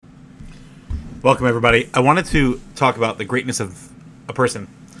Welcome, everybody. I wanted to talk about the greatness of a person.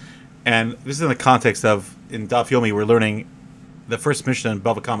 And this is in the context of, in Daf Yomi, we're learning the first Mishnah in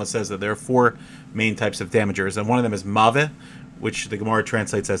Bava Kama says that there are four main types of damagers. And one of them is Maveh, which the Gemara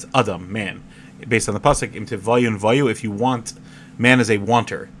translates as Adam, man. Based on the Pasuk, Im Vayu and Vayu, if you want, man is a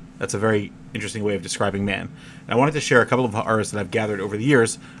wanter. That's a very interesting way of describing man. And I wanted to share a couple of ha'aras that I've gathered over the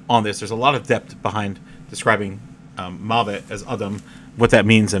years on this. There's a lot of depth behind describing Maveh as Adam, what that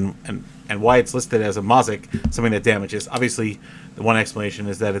means, and why it's listed as a mazik, something that damages. Obviously, the one explanation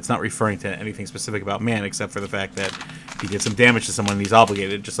is that it's not referring to anything specific about man, except for the fact that he did some damage to someone and he's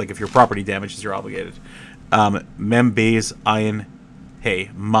obligated, just like if your property damages, you're obligated. Mem Beis Ayin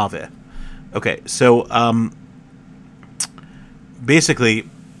Hey Maveh. Okay, so basically,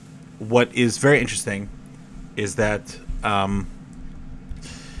 what is very interesting is that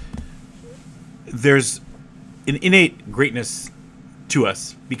there's an innate greatness to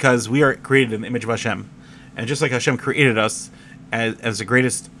us because we are created in the image of Hashem, and just like Hashem created us as the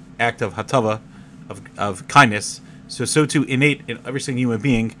greatest act of hatava, of kindness, so too innate in every single human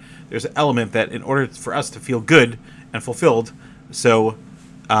being, there's an element that in order for us to feel good and fulfilled, so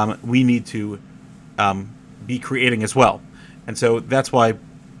we need to be creating as well. And so that's why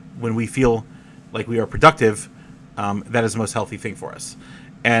when we feel like we are productive, that is the most healthy thing for us.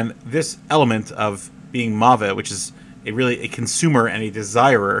 And this element of being Maveh, which is a consumer and a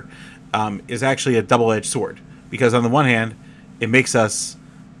desirer, is actually a double-edged sword. Because on the one hand, it makes us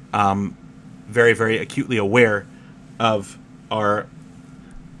very, very acutely aware of our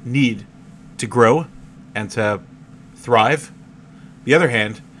need to grow and to thrive. The other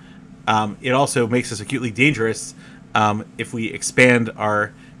hand, it also makes us acutely dangerous if we expand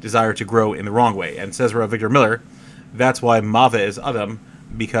our desire to grow in the wrong way. And says Rav Victor Miller, that's why Maveh is Adam,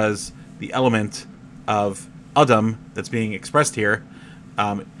 because the element of Adam that's being expressed here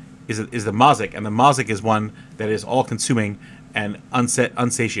is the mazik, and the mazik is one that is all-consuming and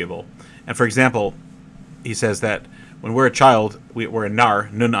unsatiable. And for example, he says that when we're a child, we're a nar,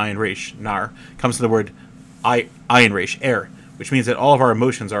 nun ayin resh, nar, comes to the word ayin resh, air, which means that all of our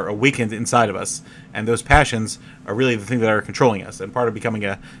emotions are awakened inside of us, and those passions are really the thing that are controlling us. And part of becoming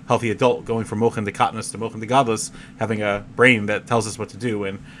a healthy adult, going from mochin to katnus to mochin to gadlus, having a brain that tells us what to do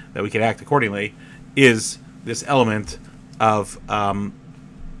and that we can act accordingly, is this element of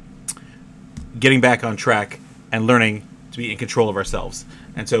getting back on track and learning to be in control of ourselves.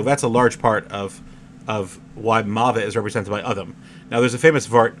 And so that's a large part of why Maveh is represented by Adam. Now there's a famous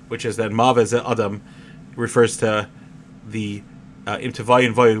vart, which is that Maveh ze Adam refers to the Im Vayu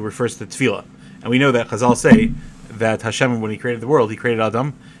and Vayu refers to Tefillah. And we know that Chazal say that Hashem, when he created the world, he created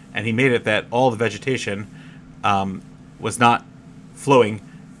Adam, and he made it that all the vegetation was not flowing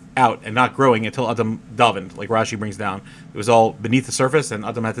out and not growing until Adam davened, like Rashi brings down. It was all beneath the surface, and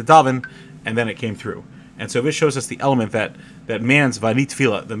Adam had to daven, and then it came through. And so this shows us the element that man's vani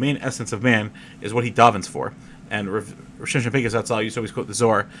tefillah, the main essence of man, is what he davens for. And Rav Shimshon Pincus Zatzal used to always quote the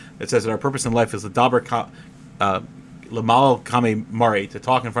Zohar that says that our purpose in life is l'mal kame mari, to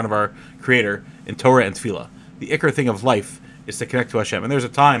talk in front of our Creator in Torah and tefillah. The ikar thing of life is to connect to Hashem. And there's a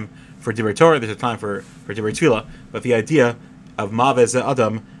time for divrei Torah, there's a time for divrei tefillah, but the idea of Maveh ze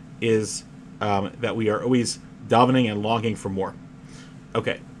Adam is that we are always davening and longing for more.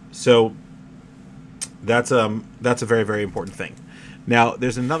 Okay, so that's a very, very important thing. Now,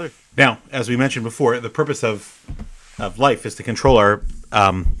 there's another. Now, as we mentioned before, the purpose of life is to control our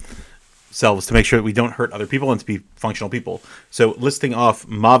selves, to make sure that we don't hurt other people and to be functional people. So, listing off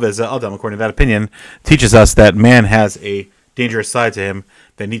Maveh ze Adam, according to that opinion, teaches us that man has a dangerous side to him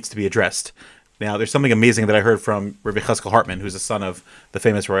that needs to be addressed. Now, there's something amazing that I heard from Rabbi Cheskel Hartman, who's the son of the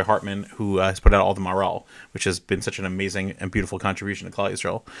famous Roy Hartman, who has put out all the Maral, which has been such an amazing and beautiful contribution to Klal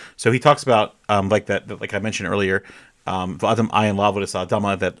Yisrael. So he talks about, like I mentioned earlier, V'adam ayin la'avodas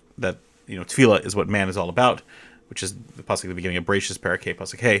ha'adama, that tefillah is what man is all about, which is the pasuk at the beginning of Bereshis, Parakeh,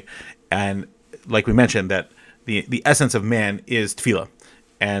 pasuk Hey, and like we mentioned, that the essence of man is tefillah,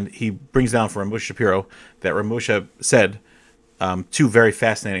 and he brings down from Rav Moshe Shapiro that Rav Moshe said. Two very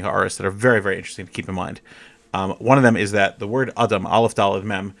fascinating ha'aras that are very, very interesting to keep in mind. One of them is that the word Adam, Aleph, Daled,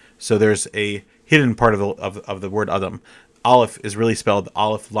 Mem, so there's a hidden part of the word Adam. Aleph is really spelled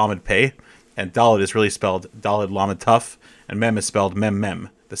Aleph, Lamed, Pei, and Daled is really spelled Daled, Lamed, Tuf, and Mem is spelled Mem, Mem.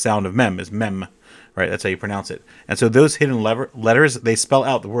 The sound of Mem is Mem, right? That's how you pronounce it. And so those hidden letters, they spell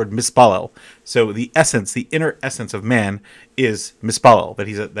out the word Mispalel. So the essence, the inner essence of man is Mispalel, that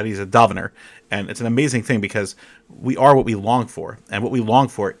he's a davener. And it's an amazing thing because we are what we long for, and what we long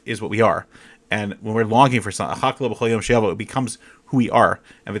for is what we are. And when we're longing for something, it becomes who we are,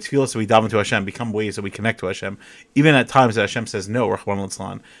 and the tefillos that we daven to Hashem become ways that we connect to Hashem, even at times that Hashem says no, Rachmana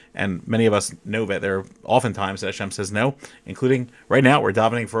litzlan. And many of us know that there are often times that Hashem says no, including right now we're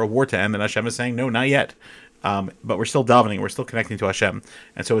davening for a war to end, and Hashem is saying no, not yet. But we're still davening, we're still connecting to Hashem,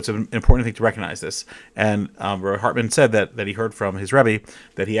 and so it's an important thing to recognize this. And Rabbi Hartman said that he heard from his Rebbe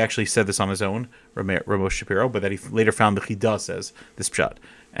that he actually said this on his own, Ramesh Shapiro, but that he later found the Chidah says this pshat,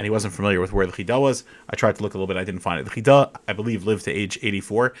 and he wasn't familiar with where the Chidah was. I tried to look a little bit, I didn't find it. The Chidah, I believe, lived to age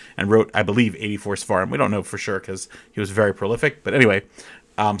 84 and wrote, I believe, 84 Sfarim. We don't know for sure because he was very prolific, but anyway.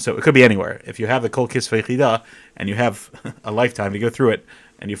 So it could be anywhere. If you have the Kol Kisvei Chidah and you have a lifetime to go through it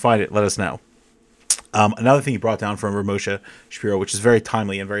and you find it, let us know. Another thing he brought down from Ramosha Shapiro, which is very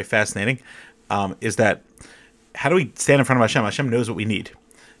timely and very fascinating, is that how do we stand in front of Hashem? Hashem knows what we need.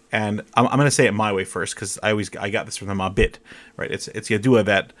 And I'm going to say it my way first, because I got this from the Mabit, right? It's Yadua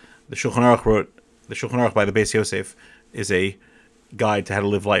that the Shulchan Aruch wrote, the Shulchan Aruch by the Beis Yosef is a guide to how to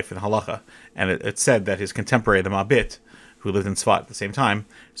live life in Halacha. And it said that his contemporary, the Mabit, who lived in Tzfat at the same time,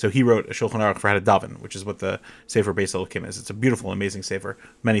 so he wrote a Shulchan Aruch for how to daven, which is what the Sefer Beis Elokim is. It's a beautiful, amazing Sefer,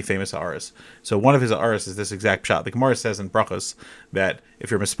 many famous Ha'aras. So one of his Ha'aras is this exact pshat. The Gemara says in Brachos that if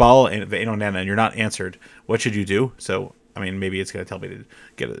you're mispal and ve'eno nana and you're not answered, what should you do? So, I mean, maybe it's going to tell me to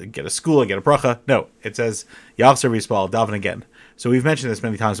get a school, get a bracha. No, it says Yachzer v'yispal, daven again. So we've mentioned this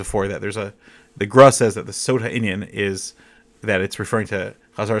many times before, that the Gra says that the Sod HaInyan is that it's referring to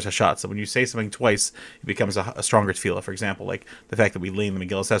Chazaras Hashat. So when you say something twice, it becomes a stronger tefillah. For example, like the fact that we lean the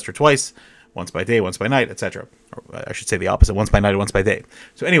Megillah Esther twice, once by day, once by night, etc. Or I should say the opposite, once by night, once by day.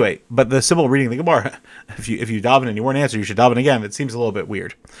 So anyway, but the simple reading of the Gemara, if you daven and you weren't answered, you should daven again. It seems a little bit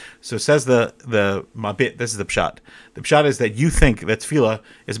weird. So says the Mabit, this is the pshat. The pshat is that you think that tefillah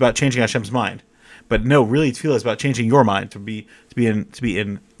is about changing Hashem's mind. But no, really, tefillah is about changing your mind to be in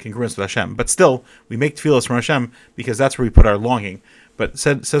congruence with Hashem. But still, we make tefillahs from Hashem because that's where we put our longing. But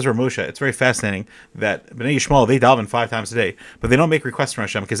says Ramosha, it's very fascinating that Bnei Yishmael, they daven 5 times a day, but they don't make requests from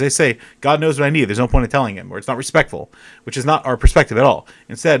Hashem because they say, God knows what I need. There's no point in telling him, or it's not respectful, which is not our perspective at all.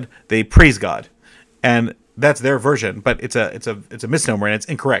 Instead, they praise God. And that's their version, but it's a misnomer and it's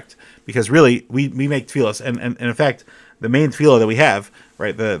incorrect because really we make tefillahs. And in fact, the main tefillah that we have,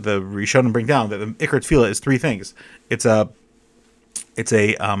 right, the Rishonim bring down that the Ikar tefillah is 3 things. It's a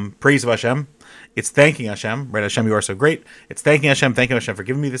praise of Hashem. It's thanking Hashem, right? Hashem, you are so great. It's thanking Hashem for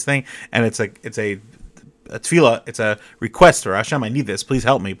giving me this thing, and it's a tefillah. It's a request for Hashem. I need this. Please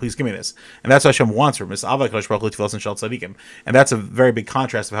help me. Please give me this. And that's what Hashem wants from us. And that's a very big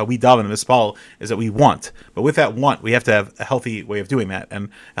contrast of how we daven in Mispal, is that we want, but with that want, we have to have a healthy way of doing that, and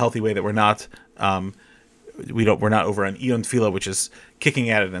a healthy way that we're not. We're not over an Eon tefillah, which is kicking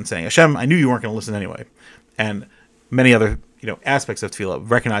at it and saying, Hashem, I knew you weren't going to listen anyway, and many other aspects of tefillah,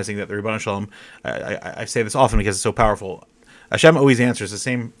 recognizing that the Ribbon Shalom, I say this often because it's so powerful. Hashem always answers the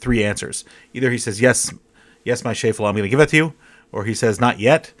same 3 answers. Either he says, yes, my shefel, I'm going to give that to you, or he says, not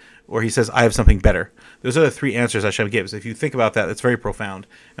yet, or he says, I have something better. Those are the 3 answers Hashem gives. If you think about that, it's very profound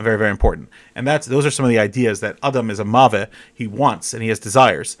and very, very important. And those are some of the ideas that Adam is a maveh. He wants and he has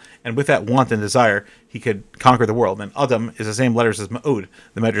desires. And with that want and desire, he could conquer the world. And Adam is the same letters as Ma'od,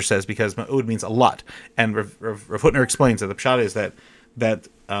 the Medrash says, because Ma'od means a lot. And Rav Hutner explains that the pshat is that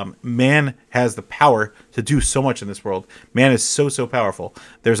man has the power to do so much in this world. Man is so powerful.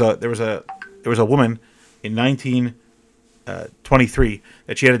 There was a woman in 1923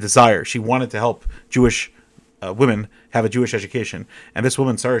 that she had a desire. She wanted to help Jewish women have a Jewish education, and this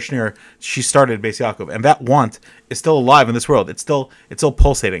woman, Sarah Schneer, she started Beis Yaakov, and that want is still alive in this world. It's still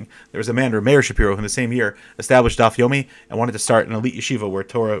pulsating. There was a man, Meir Shapiro, who in the same year established Daf Yomi and wanted to start an elite yeshiva where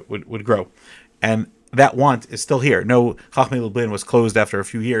Torah would grow, and that want is still here. No, Chachmei Lublin was closed after a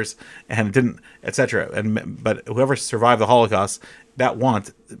few years and it didn't, etc. But whoever survived the Holocaust, that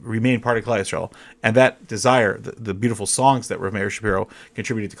want remained part of Klal Yisrael, and that desire, the beautiful songs that Rav Meir Shapiro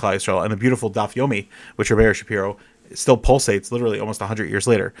contributed to Klal Yisrael, and the beautiful Daf Yomi, which Rav Meir Shapiro still pulsates literally almost 100 years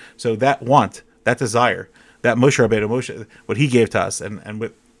later. So that want, that desire, that Moshe Rabbeinu, what he gave to us, and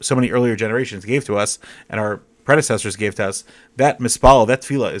what so many earlier generations gave to us, and our predecessors gave to us, that mispal, that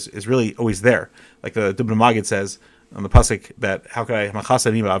tefillah is really always there. Like the Dubno Maggid says on the pasuk that how could I not tell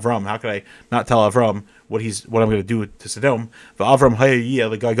Avram what I'm going to do to Sodom? Avram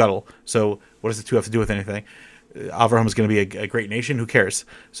hayayiyah the guy gadol. So what does the 2 have to do with anything? Avram is going to be a great nation. Who cares?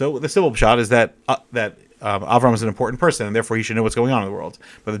 So the simple shot is that Avram is an important person, and therefore he should know what's going on in the world.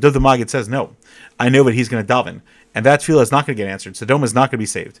 But the Dubno Maggid says no. I know that he's going to daven. And that tefillah is not going to get answered. Sodom is not going to be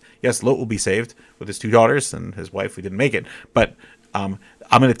saved. Yes, Lot will be saved with his 2 daughters and his wife. We didn't make it. But I'm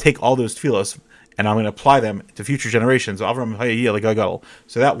going to take all those tefillahs and I'm going to apply them to future generations. So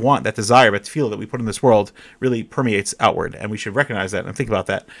that want, that desire, that tefillah that we put in this world really permeates outward, and we should recognize that and think about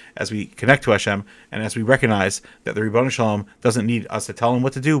that as we connect to Hashem, and as we recognize that the Ribono Shel Olam doesn't need us to tell him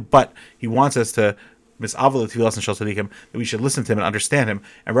what to do, but he wants us to misavol tefillas and shel tzadikim, that we should listen to him and understand him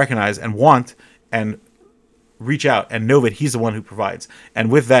and recognize and want and reach out and know that he's the one who provides.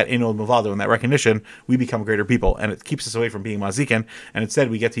 And with that Enol Mavado and that recognition, we become greater people, and it keeps us away from being Mazikin, and instead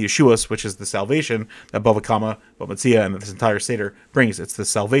we get to Yeshuas, which is the salvation that Bava Kama, Bava Metzia, and this entire Seder brings. It's the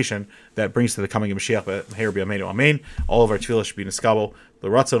salvation that brings to the coming of Mashiach, Meher B'Yameinu Amen. All of our tefillah should be Niskabel,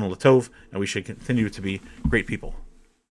 L'Ratzon, L'Tov, and we should continue to be great people.